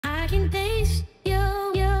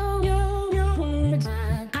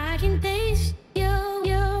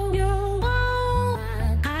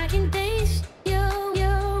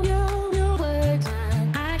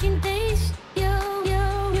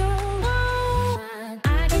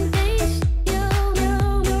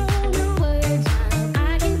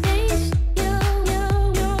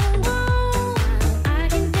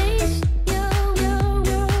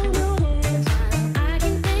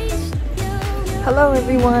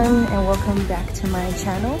everyone, and welcome back to my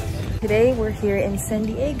channel. Today we're here in San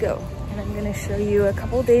Diego, and I'm gonna show you a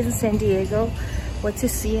couple days in San Diego, what to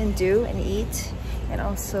see and do and eat, and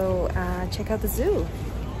also check out the zoo.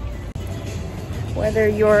 Whether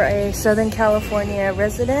you're a Southern California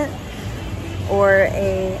resident or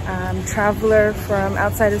a traveler from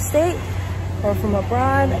outside the state or from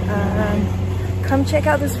abroad, come check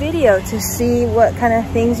out this video to see what kind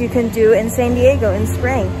of things you can do in San Diego in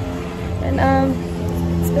spring. And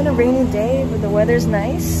it's been a rainy day, but the weather's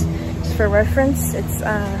nice. Just for reference, it's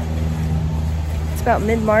about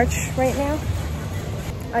mid-March right now.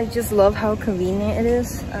 I just love how convenient it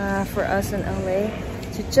is for us in LA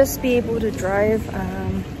to just be able to drive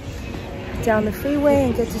down the freeway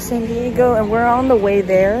and get to San Diego, and we're on the way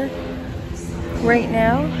there right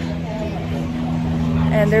now.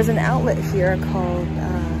 And there's an outlet here called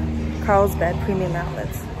Carlsbad Premium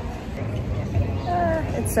Outlets.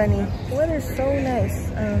 It's sunny. The weather's so nice.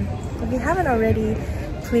 If you haven't already,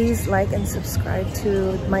 please like and subscribe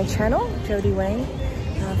to my channel, Jodie Wang,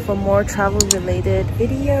 for more travel-related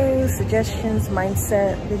videos, suggestions,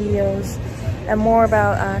 mindset videos, and more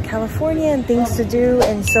about California and things to do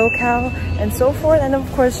in SoCal and so forth. And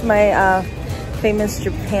of course, my famous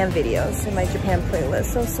Japan videos in my Japan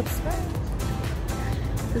playlist. So subscribe.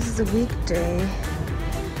 This is a weekday.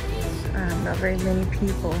 Not very many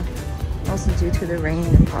people. Also due to the rain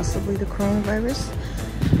and possibly the coronavirus.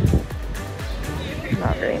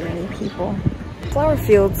 Not very many people. Flower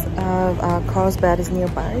Fields of Carlsbad is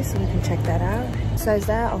nearby, so you can check that out. Besides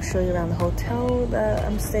that, I'll show you around the hotel that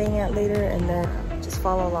I'm staying at later, and then just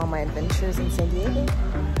follow along my adventures in San Diego.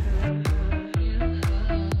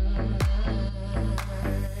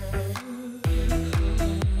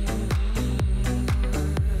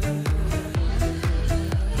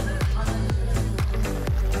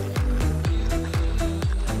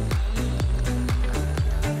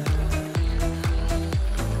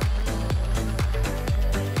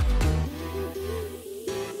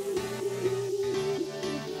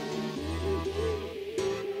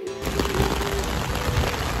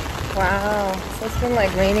 Wow, so it's been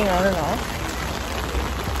like raining on and off,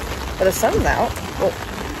 but the sun's out. Oh,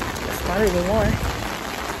 it's not anymore.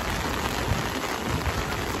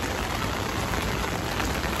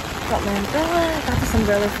 Got my umbrella. I got this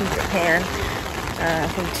umbrella from Japan, I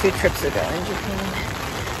think 2 trips ago in Japan.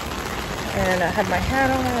 And I had my hat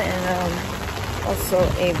on and also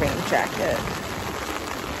a rain jacket.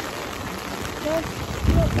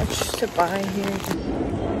 Not much to buy here.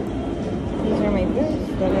 These are my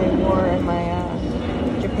boots that I wore in my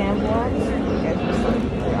Japan vlogs. You guys will see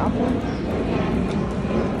very often.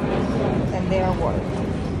 And they are waterproof.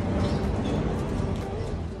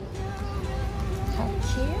 How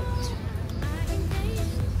cute.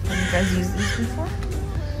 Have you guys used these before?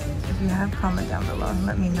 If you have, comment down below and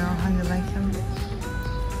let me know how you like them.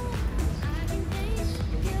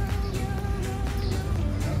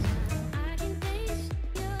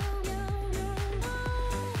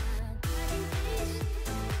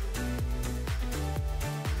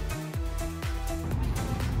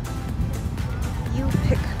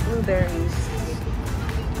 Pick blueberries.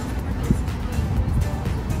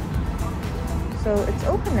 So it's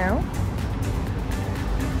open now.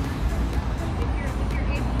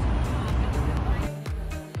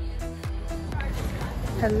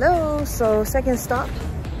 Hello, so second stop,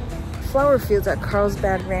 Flower Fields at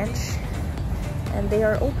Carlsbad Ranch, and they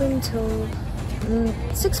are open till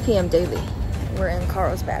 6 p.m. daily. We're in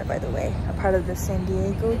Carlsbad, by the way, a part of the San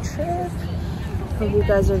Diego trip. Hope you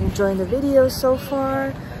guys are enjoying the video so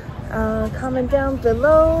far. Comment down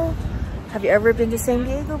below. Have you ever been to San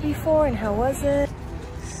Diego before, and how was it?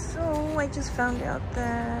 So I just found out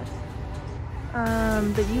that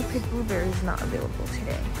the You Pick Blueberry is not available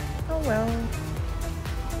today. Oh well.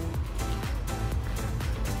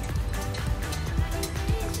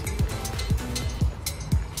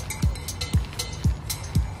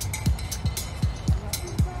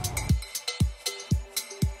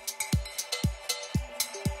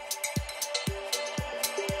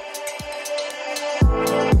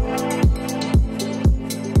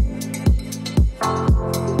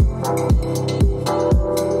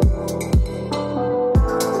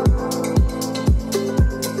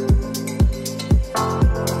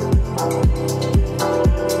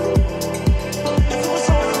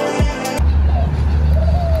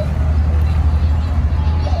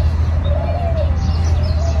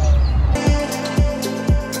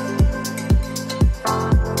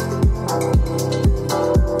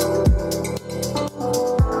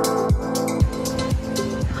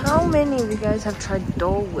 You guys have tried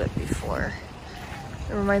Dole Whip before.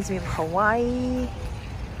 It reminds me of Hawaii.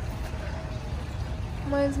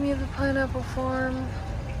 Reminds me of the pineapple farm.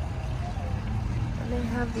 And they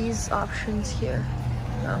have these options here.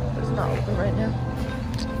 No, it's not open right now.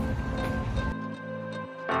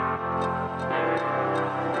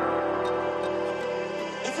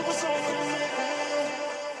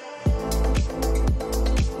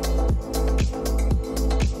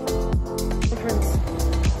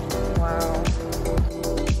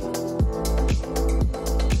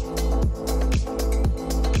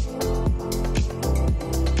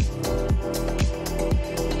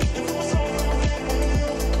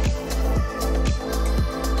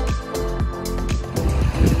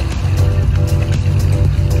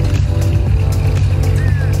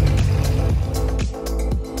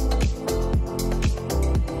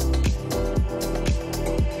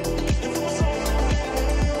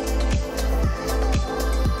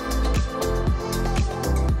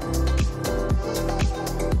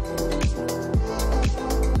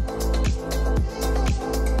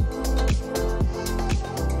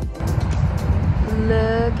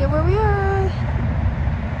 Look at where we are.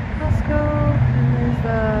 Costco. And there's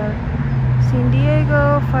the San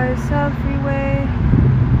Diego 5 South Freeway.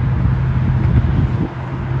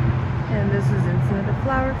 And this is inside the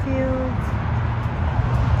flower fields.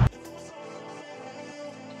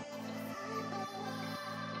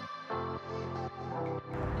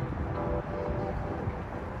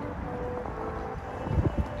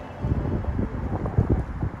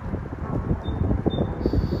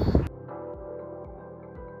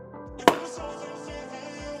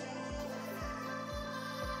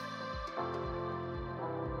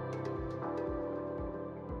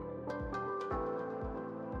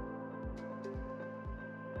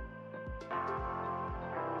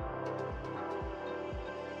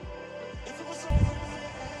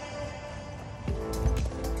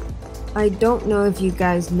 I don't know if you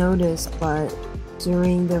guys noticed, but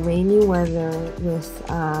during the rainy weather with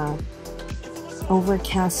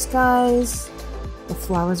overcast skies, the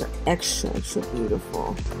flowers are extra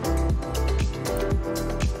beautiful.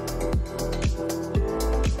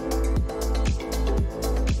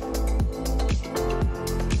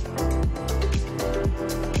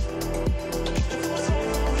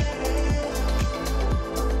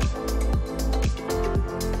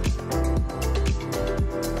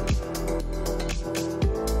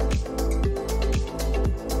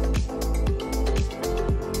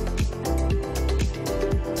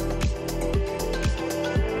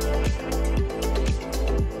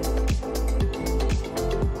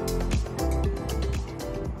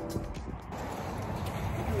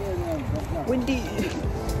 Windy.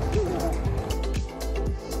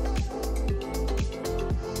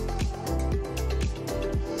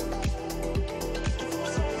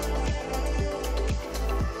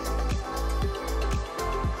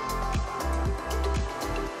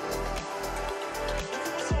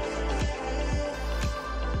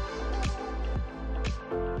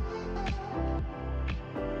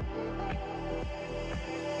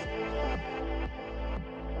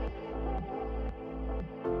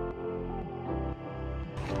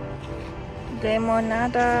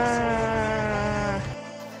 Demonada.